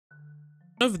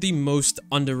One of the most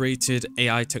underrated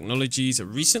AI technologies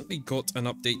recently got an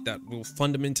update that will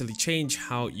fundamentally change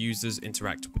how users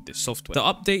interact with this software. The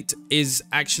update is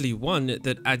actually one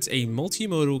that adds a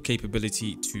multimodal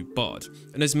capability to Bard.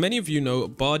 And as many of you know,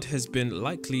 Bard has been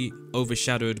likely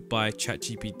overshadowed by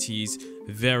ChatGPT's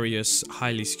various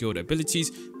highly skilled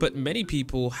abilities, but many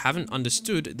people haven't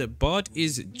understood that Bard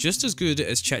is just as good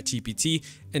as ChatGPT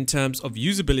in terms of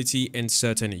usability in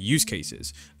certain use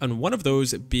cases, and one of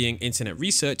those being internet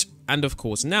research and of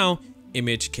course now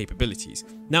image capabilities.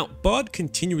 Now, Bard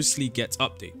continuously gets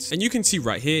updates, and you can see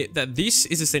right here that this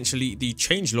is essentially the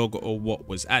changelog or what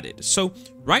was added. So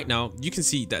right now you can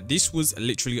see that this was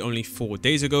literally only 4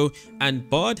 days ago, and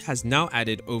Bard has now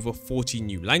added over 40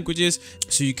 new languages,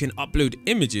 so you can upload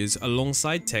images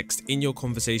alongside text in your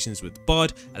conversations with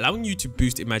Bard, allowing you to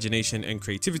boost imagination and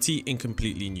creativity in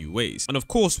completely new ways. And of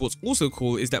course, what's also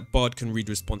cool is that Bard can read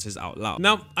responses out loud.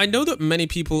 Now, I know that many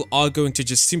people are going to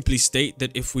just simply state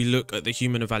that if we look at the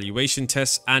human evaluation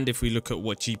tests and if we look at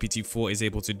what GPT-4 is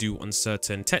able to do on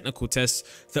certain technical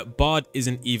tests, that Bard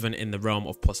isn't even in the realm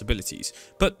of possibilities.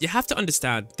 But you have to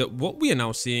understand that what we are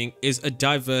now seeing is a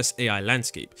diverse AI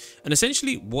landscape. And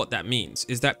essentially what that means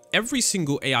is that every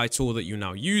single AI tool that you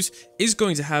now use is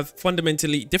going to have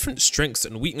fundamentally different strengths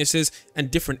and weaknesses and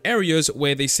different areas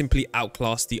where they simply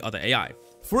outclass the other AI.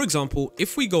 For example,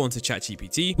 if we go onto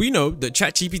ChatGPT, we know that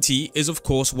ChatGPT is of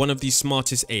course one of the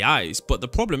smartest AIs, but the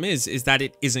problem is that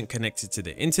it isn't connected to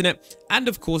the internet, and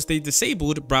of course they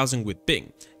disabled browsing with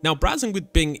Bing. Now, browsing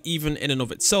with Bing, even in and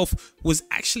of itself, was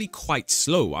actually quite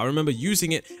slow. I remember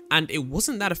using it and it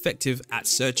wasn't that effective at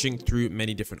searching through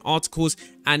many different articles,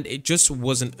 and it just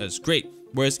wasn't as great.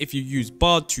 Whereas if you use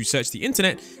Bard to search the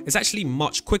internet, it's actually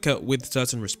much quicker with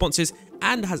certain responses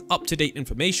and has up-to-date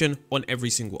information on every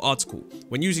single article.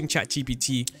 When using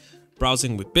ChatGPT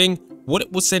browsing with Bing, what it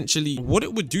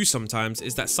would do sometimes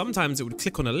is that sometimes it would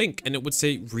click on a link and it would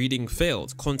say reading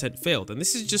failed, content failed, and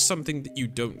this is just something that you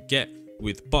don't get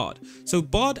with Bard. So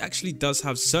Bard actually does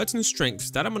have certain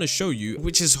strengths that I'm going to show you,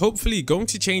 which is hopefully going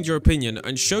to change your opinion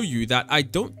and show you that I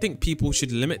don't think people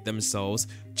should limit themselves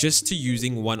just to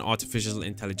using one artificial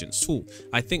intelligence tool.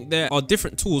 I think there are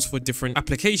different tools for different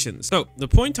applications. So the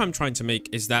point I'm trying to make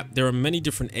is that there are many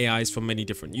different AIs for many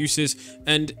different uses,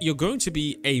 and you're going to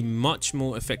be a much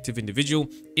more effective individual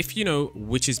if you know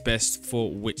which is best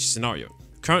for which scenario.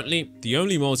 Currently, the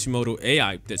only multimodal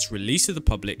AI that's released to the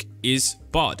public is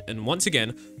Bard, and once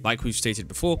again, like we've stated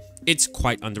before, it's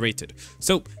quite underrated.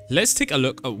 So let's take a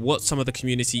look at what some of the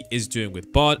community is doing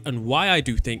with Bard and why I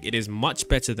do think it is much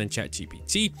better than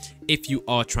ChatGPT if you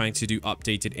are trying to do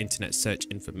updated internet search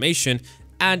information,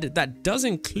 and that does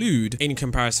include in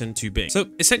comparison to Bing. So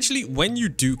essentially, when you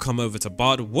do come over to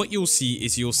Bard, what you'll see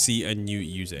is you'll see a new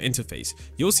user interface.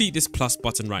 You'll see this plus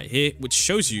button right here, which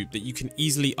shows you that you can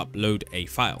easily upload a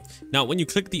file. Now, when you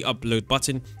click the upload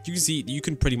button, you can see that you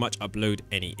can pretty much upload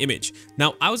any image.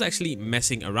 Now, I was actually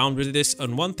messing around with this,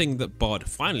 and one thing that Bard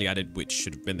finally added, which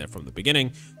should have been there from the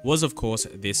beginning, was of course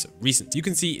this recent. You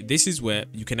can see this is where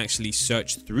you can actually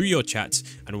search through your chats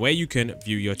and where you can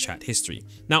view your chat history.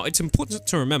 Now, it's important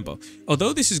to remember,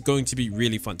 although this is going to be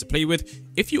really fun to play with,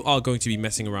 if you are going to be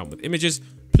messing around with images,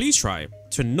 please try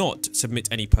to not submit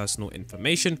any personal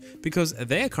information, because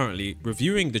they're currently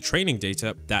reviewing the training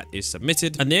data that is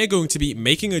submitted and they're going to be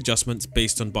making adjustments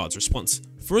based on Bard's response.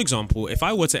 For example, if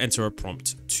I were to enter a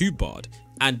prompt to Bard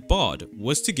and Bard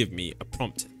was to give me a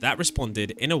prompt that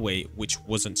responded in a way which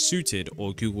wasn't suited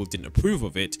or Google didn't approve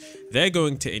of it, they're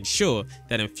going to ensure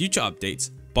that in future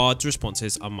updates, Bard's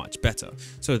responses are much better.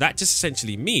 So that just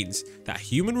essentially means that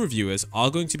human reviewers are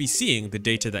going to be seeing the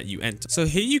data that you enter. So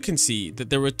here you can see that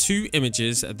there are 2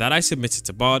 images that I submitted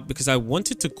to Bard because I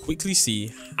wanted to quickly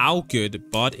see how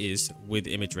good Bard is with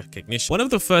image recognition. One of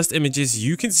the first images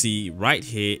you can see right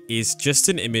here is just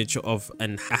an image of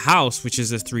a house, which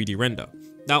is a 3D render.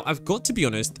 Now, I've got to be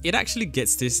honest, it actually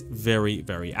gets this very,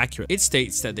 very accurate. It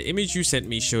states that the image you sent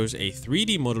me shows a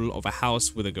 3D model of a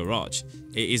house with a garage.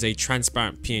 It is a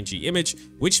transparent PNG image,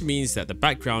 which means that the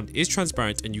background is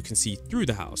transparent and you can see through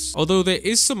the house. Although there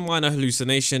is some minor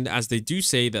hallucination, as they do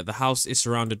say that the house is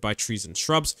surrounded by trees and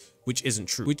shrubs, which isn't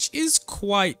true, which is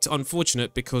quite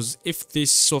unfortunate, because if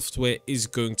this software is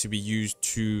going to be used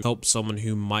to help someone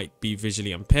who might be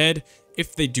visually impaired,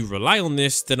 if they do rely on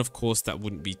this, then of course that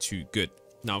wouldn't be too good.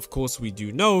 Now, of course, we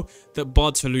do know that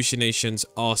Bard's hallucinations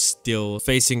are still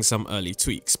facing some early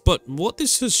tweaks, but what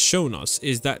this has shown us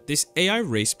is that this AI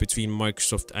race between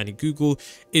Microsoft and Google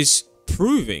is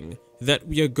proving that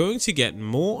we are going to get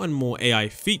more and more AI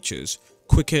features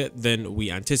quicker than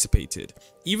we anticipated.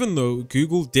 Even though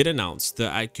Google did announce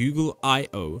that at Google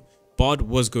I/O, Bard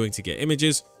was going to get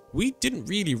images, we didn't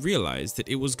really realize that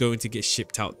it was going to get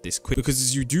shipped out this quick, because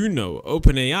as you do know,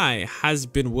 OpenAI has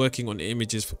been working on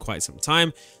images for quite some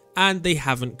time and they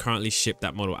haven't currently shipped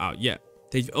that model out yet.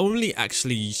 They've only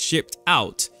actually shipped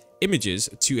out images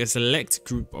to a select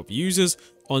group of users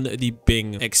on the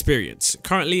Bing experience.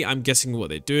 Currently, I'm guessing what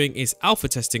they're doing is alpha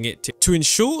testing it to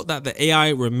ensure that the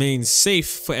AI remains safe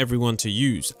for everyone to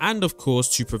use, and of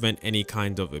course to prevent any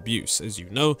kind of abuse. As you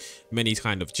know, many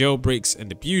kind of jailbreaks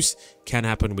and abuse can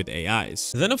happen with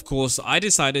AIs. Then of course, I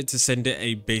decided to send it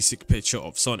a basic picture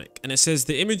of Sonic, and it says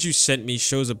the image you sent me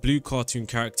shows a blue cartoon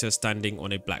character standing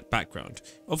on a black background.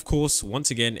 Of course,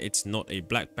 once again, it's not a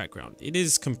black background. It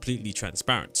is completely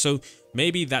transparent. So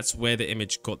maybe that's where the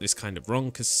image got this kind of wrong,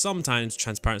 because sometimes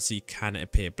transparency can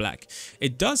appear black.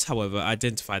 It does, however,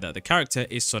 identify that the character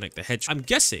is Sonic the Hedgehog. I'm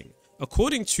guessing,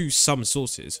 according to some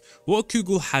sources, what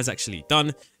Google has actually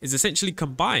done is essentially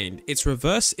combined its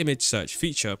reverse image search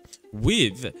feature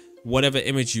with whatever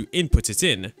image you input it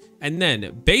in, and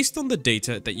then based on the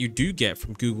data that you do get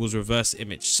from Google's reverse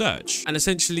image search, and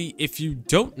essentially if you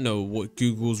don't know what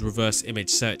Google's reverse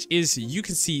image search is, you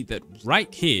can see that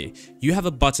right here you have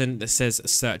a button that says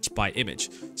search by image.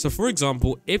 So for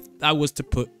example, if I was to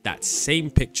put that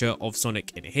same picture of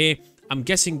Sonic in here, I'm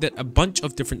guessing that a bunch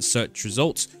of different search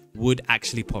results would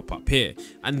actually pop up here.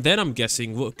 And then I'm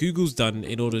guessing what Google's done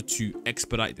in order to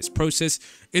expedite this process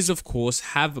is of course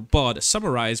have Bard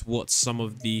summarize what some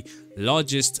of the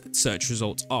largest search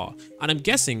results are. And I'm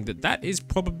guessing that that is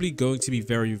probably going to be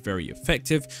very, very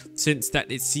effective, since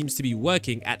that it seems to be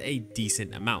working at a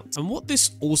decent amount. And what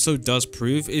this also does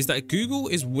prove is that Google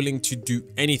is willing to do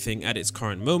anything at its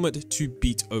current moment to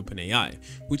beat OpenAI,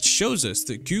 which shows us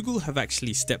that Google have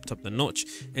actually stepped up the notch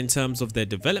in terms of their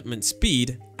development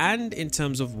speed and in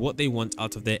terms of what they want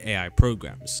out of their AI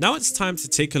programs. Now it's time to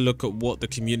take a look at what the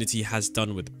community has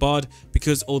done with Bard,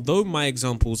 because although my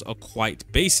examples are quite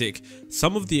basic,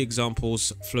 some of the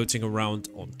examples floating around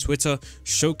on Twitter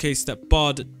showcase that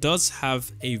Bard does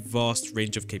have a vast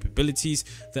range of capabilities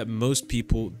that most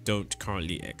people don't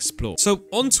currently explore. So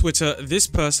on Twitter, this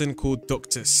person called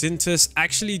Dr. Sintus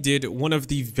actually did one of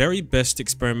the very best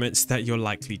experiments that you're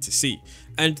likely to see.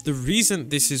 And the reason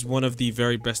this is one of the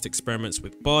very best experiments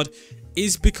with Bard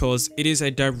is because it is a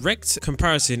direct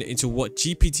comparison into what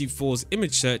GPT-4's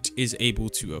image search is able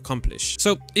to accomplish.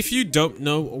 So if you don't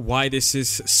know why this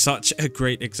is such a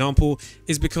great example,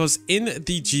 is because in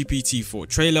the GPT-4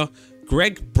 trailer,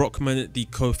 Greg Brockman, the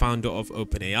co-founder of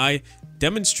OpenAI,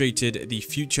 demonstrated the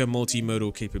future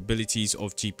multimodal capabilities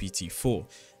of GPT-4.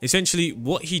 Essentially,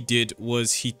 what he did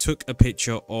was he took a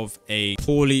picture of a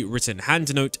poorly written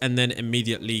hand note and then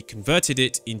immediately converted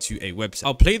it into a website.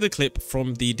 I'll play the clip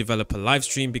from the developer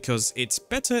livestream because it's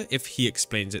better if he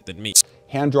explains it than me.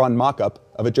 Hand-drawn mock-up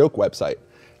of a joke website.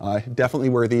 Definitely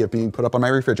worthy of being put up on my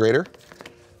refrigerator.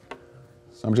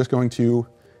 So I'm just going to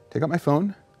take out my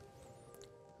phone,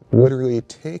 literally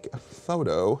take a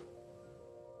photo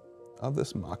of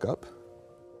this mock-up.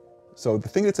 So the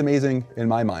thing that's amazing in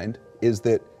my mind is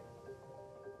that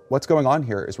what's going on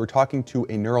here is we're talking to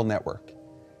a neural network,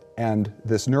 and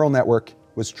this neural network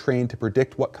was trained to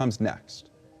predict what comes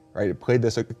next, right? It played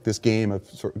this game of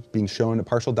sort of being shown a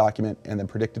partial document and then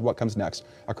predicted what comes next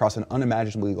across an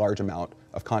unimaginably large amount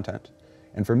of content.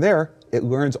 And from there, it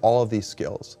learns all of these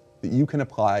skills that you can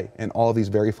apply in all of these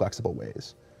very flexible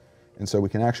ways. And so we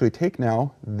can actually take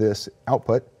now this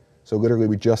output. So literally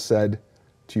we just said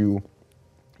to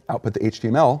output the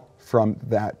HTML from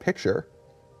that picture.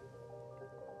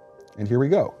 And here we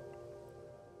go.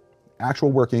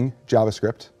 Actual working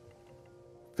JavaScript,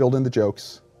 filled in the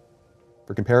jokes.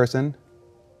 For comparison,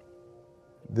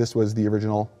 this was the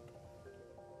original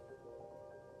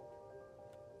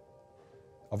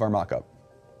of our mockup.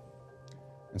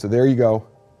 And so there you go,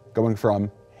 going from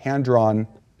hand-drawn,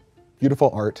 beautiful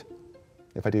art,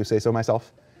 if I do say so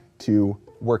myself, to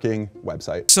working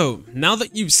website. So now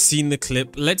that you've seen the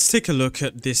clip, let's take a look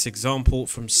at this example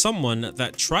from someone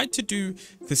that tried to do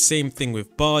the same thing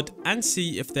with Bard and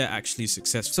see if they're actually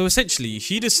successful. So essentially,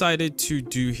 he decided to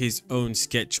do his own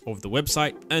sketch of the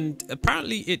website, and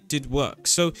apparently it did work.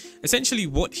 So essentially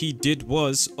what he did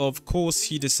was, of course,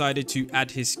 he decided to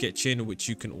add his sketch in, which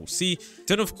you can all see.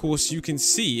 Then of course you can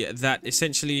see that the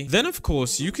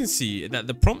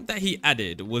prompt that he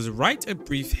added was write a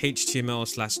brief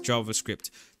HTML/JavaScript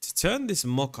to turn this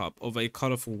mock-up of a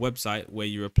colorful website where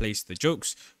you replace the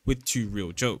jokes with 2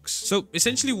 real jokes. So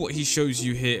essentially what he shows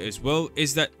you here as well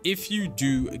is that if you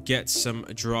do get some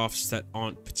drafts that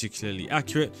aren't particularly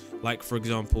accurate, like for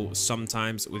example,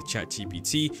 sometimes with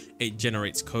ChatGPT, it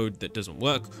generates code that doesn't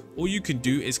work, all you can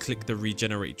do is click the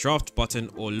regenerate draft button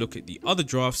or look at the other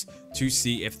drafts to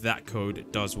see if that code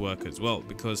does work as well.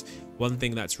 Because one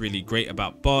thing that's really great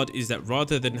about Bard is that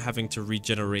rather than having to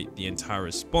regenerate the entire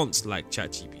response like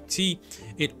ChatGPT,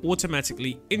 it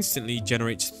automatically instantly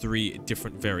generates 3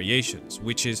 different variations,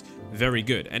 which is very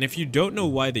good. And if you don't know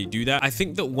why they do that, I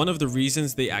think that one of the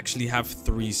reasons they actually have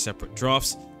 3 separate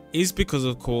drafts is because,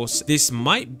 of course, this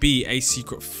might be a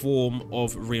secret form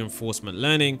of reinforcement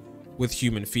learning with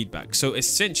human feedback. So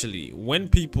essentially, when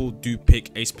people do pick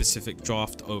a specific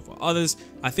draft over others,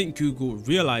 I think Google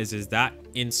realizes that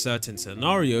in certain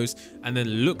scenarios and then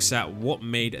looks at what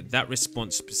made that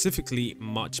response specifically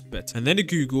much better. And then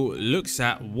Google looks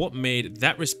at what made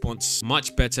that response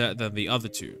much better than the other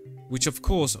 2, which of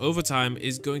course over time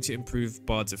is going to improve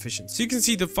Bard's efficiency. So you can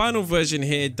see the final version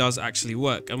here does actually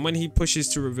work, and when he pushes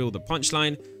to reveal the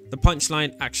punchline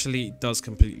actually does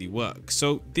completely work.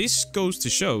 So this goes to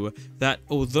show that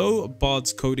although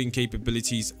Bard's coding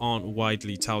capabilities aren't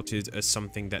widely touted as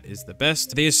something that is the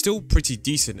best, they are still pretty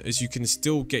decent, as you can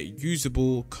still get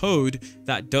usable code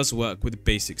that does work with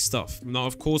basic stuff. Now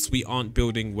of course we aren't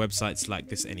building websites like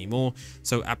this anymore,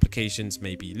 so applications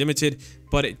may be limited,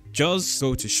 but it does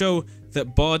go to show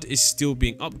that Bard is still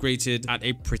being upgraded at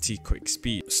a pretty quick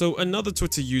speed. So another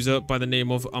Twitter user by the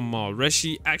name of Amar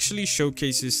Reshi actually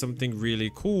showcases something really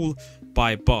cool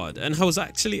by Bard, and I was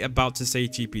actually about to say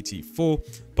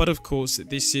GPT-4, but of course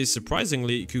this is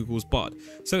surprisingly Google's Bard.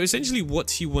 So essentially what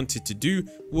he wanted to do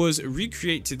was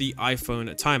recreate the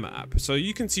iPhone timer app. So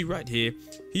you can see right here,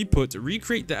 he put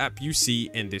recreate the app you see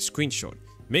in this screenshot.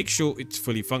 Make sure it's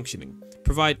fully functioning.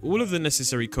 Provide all of the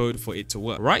necessary code for it to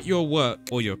work. Write your work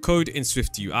or your code in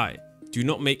Swift UI. Do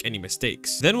not make any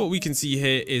mistakes. Then what we can see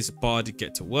here is Bard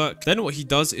get to work. Then what he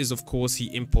does is, of course,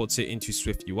 he imports it into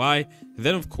Swift UI.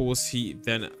 Then of course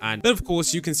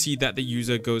you can see that the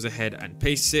user goes ahead and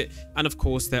pastes it. And of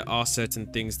course there are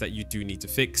certain things that you do need to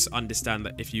fix. Understand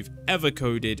that if you've ever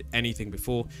coded anything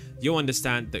before, you'll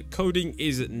understand that coding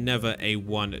is never a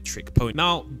one-trick pony.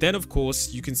 Now then of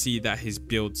course you can see that his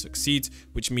build succeeds,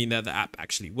 which means that the app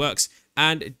actually works.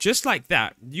 And just like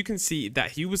that, you can see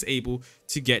that he was able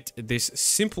to get this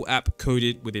simple app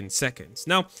coded within seconds.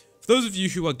 Now, for those of you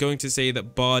who are going to say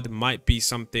that Bard might be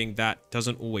something that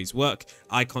doesn't always work,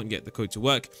 I can't get the code to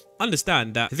work,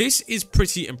 understand that this is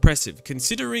pretty impressive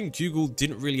considering Google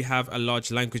didn't really have a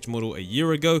large language model a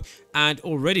year ago, and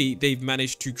already they've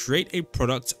managed to create a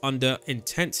product under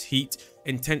intense heat,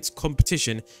 intense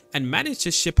competition, and managed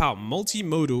to ship out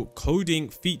multimodal coding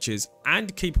features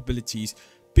and capabilities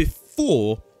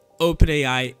before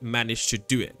OpenAI managed to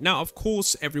do it. Now, of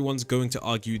course, everyone's going to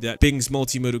argue that Bing's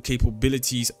multimodal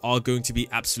capabilities are going to be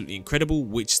absolutely incredible,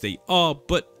 which they are,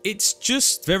 but it's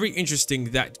just very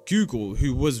interesting that Google,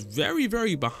 who was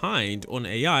very behind on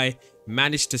AI,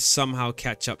 managed to somehow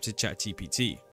catch up to ChatGPT.